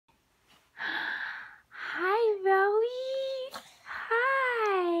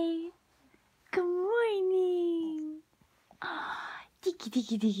Tiki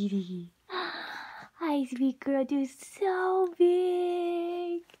tiki tiki tiki. Hi, sweet girl. You're so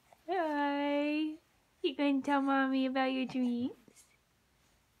big. Hi. You gonna tell mommy about your dreams?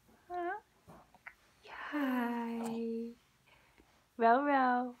 Huh? Hi.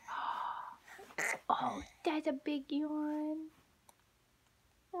 Row. Oh, that's a big yawn.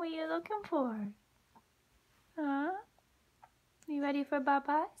 What are you looking for? Huh? You ready for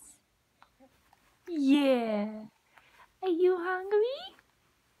Baba's? Yeah. Are you hungry?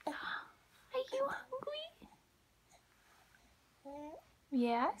 Are you hungry?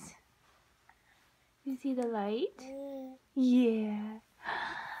 Yes. You see the light? Yeah.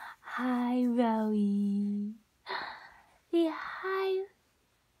 Hi, Rowey. Say hi.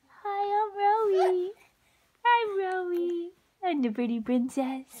 Hi, I'm Rowey. Hi, Rowey. I'm the pretty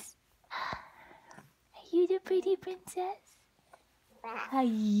princess. Are you the pretty princess?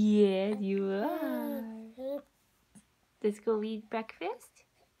 Yes, you are. Let's go eat breakfast.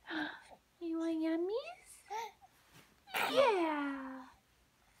 You want yummies? Yeah.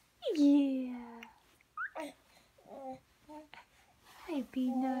 Yeah. Hi,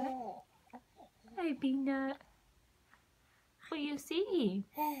 Peanut. Hi, Peanut. What do you see?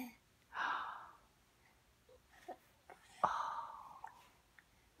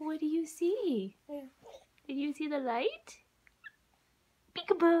 What do you see? Did you see the light?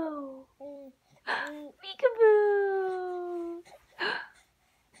 Peekaboo! Peekaboo!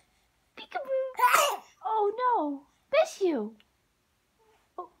 Peekaboo! Oh no! Bless you!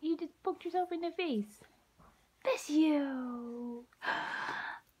 Oh, you just poked yourself in the face. Bless you!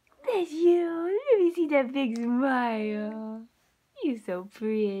 Bless you! Let me see that big smile. You're so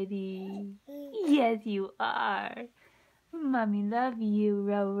pretty. Yes, you are. Mommy love you,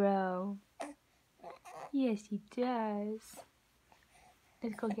 Row. Yes, she does.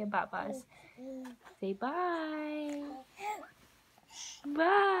 Let's go get Baba's. Say bye.